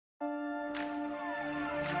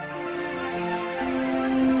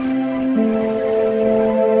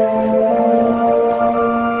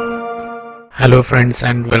Hello friends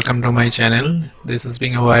and welcome to my channel. This has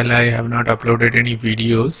been a while. I have not uploaded any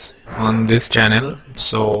videos on this channel,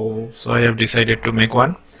 so I have decided to make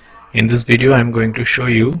one. In this video I am going to show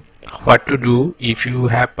you what to do if you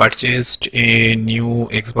have purchased a new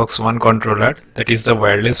Xbox One controller, that is the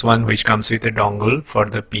wireless one which comes with a dongle for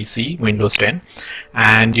the PC Windows 10,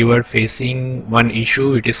 and you are facing one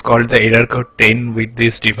issue. It is called the error code 10 with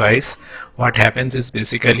this device. What happens is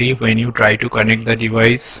basically when you try to connect the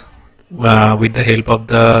device with the help of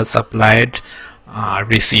the supplied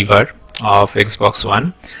receiver of Xbox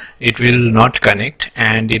One, it will not connect,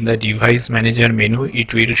 and in the device manager menu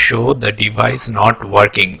it will show the device not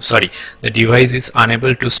working. The device is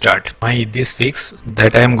unable to start. This fix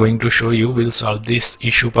that I am going to show you will solve this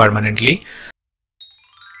issue permanently.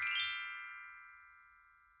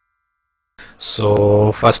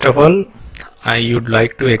 So first of all, I would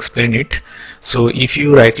like to explain it. So if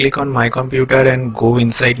you right click on my computer and go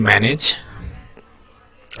inside manage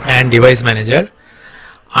and device manager,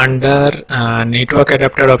 under network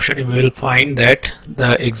adapter option you will find that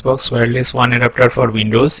the Xbox Wireless One adapter for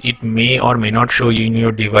Windows, it may or may not show you in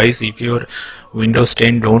your device if your Windows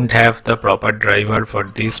 10 don't have the proper driver for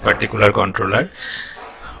this particular controller.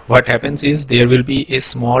 What happens is there will be a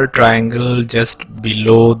small triangle just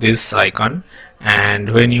below this icon, and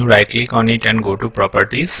when you right click on it and go to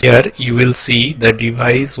properties, here you will see the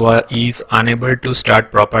device is unable to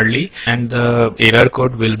start properly and the error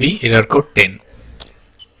code will be error code 10.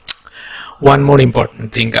 One more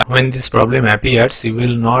important thing, when this problem appears you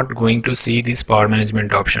will not going to see this power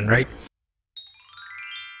management option, right?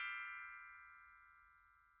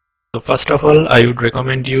 So first of all, I would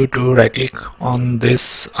recommend you to right click on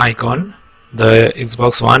this icon, the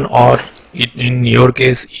Xbox One, or in your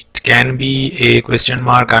case it can be a question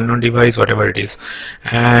mark, unknown device, whatever it is,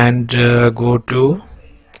 and go to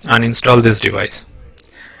uninstall this device,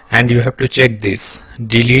 and you have to check this,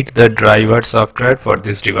 delete the driver software for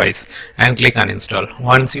this device, and click uninstall.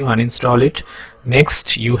 Once you uninstall it,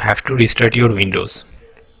 next you have to restart your Windows.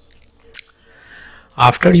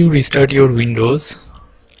 After you restart your Windows,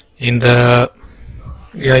 you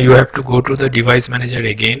have to go to the device manager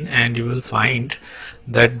again, and you will find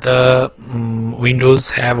that the Windows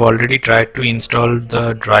have already tried to install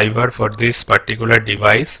the driver for this particular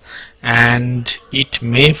device, and it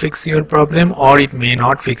may fix your problem or it may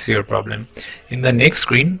not fix your problem. In the next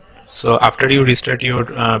screen, so after you restart your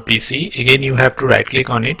PC, again you have to right click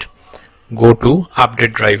on it, go to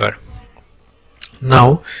update driver.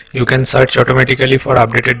 Now you can search automatically for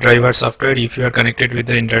updated driver software. If you are connected with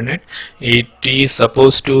the internet, it is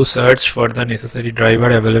supposed to search for the necessary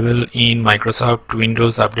driver available in Microsoft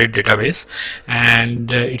Windows Update database,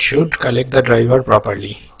 and it should collect the driver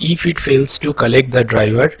properly. If it fails to collect the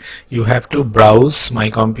driver, you have to browse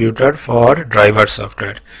my computer for driver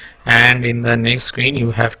software, and in the next screen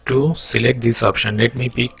you have to select this option. Let me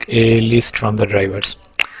pick a list from the drivers.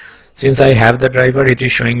 Since I have the driver, it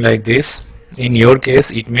is showing like this. In your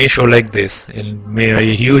case it may show like this, a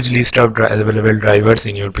huge list of available drivers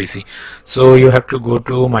in your PC. So you have to go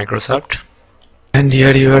to Microsoft, and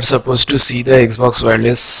here you are supposed to see the Xbox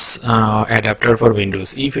Wireless adapter for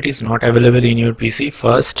Windows. If it is not available in your PC,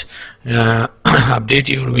 first update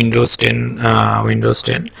your Windows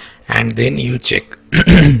 10 and then you check.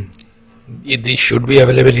 This should be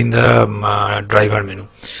available in the driver menu.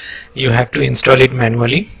 You have to install it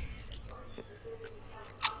manually,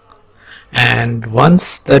 and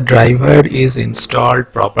once the driver is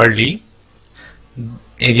installed properly,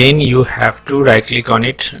 again you have to right click on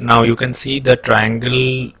it. Now you can see the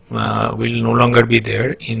triangle will no longer be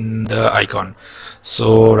there in the icon,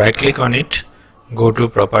 so right click on it, go to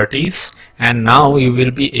properties, and now you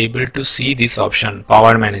will be able to see this option,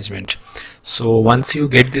 power management. So once you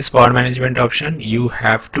get this power management option, you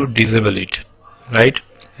have to disable it, right?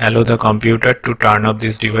 Allow the computer to turn off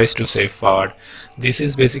this device to save power. This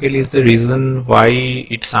is basically the reason why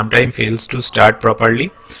it sometimes fails to start properly.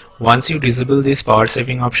 Once you disable this power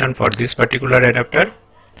saving option for this particular adapter,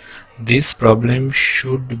 this problem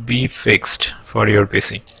should be fixed for your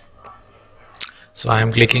PC. So I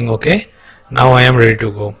am clicking OK. Now I am ready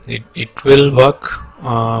to go. It will work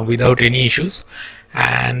without any issues,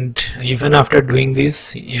 and even after doing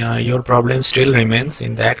this your problem still remains.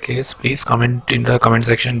 In that case, please comment in the comment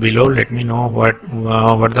section below. Let me know what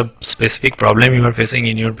the specific problem you are facing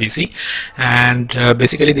in your PC. And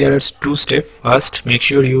basically there are two steps. First, make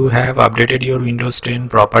sure you have updated your Windows 10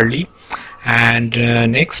 properly, and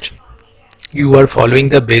next you are following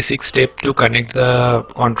the basic step to connect the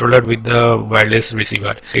controller with the wireless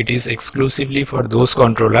receiver. It is exclusively for those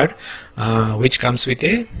controller which comes with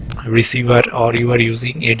a receiver, or you are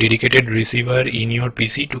using a dedicated receiver in your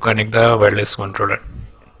PC to connect the wireless controller.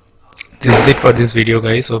 This is it for this video,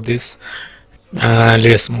 guys. Hope this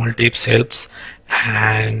little small tips helps,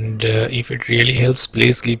 and if it really helps,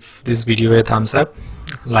 please give this video a thumbs up,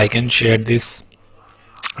 like and share this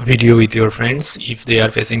video with your friends if they are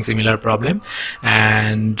facing similar problem,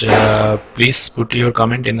 and please put your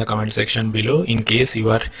comment in the comment section below in case you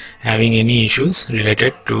are having any issues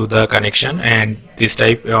related to the connection and this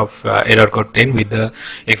type of error code 10 with the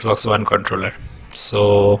Xbox One controller.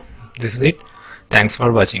 So this is it. Thanks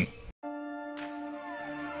for watching.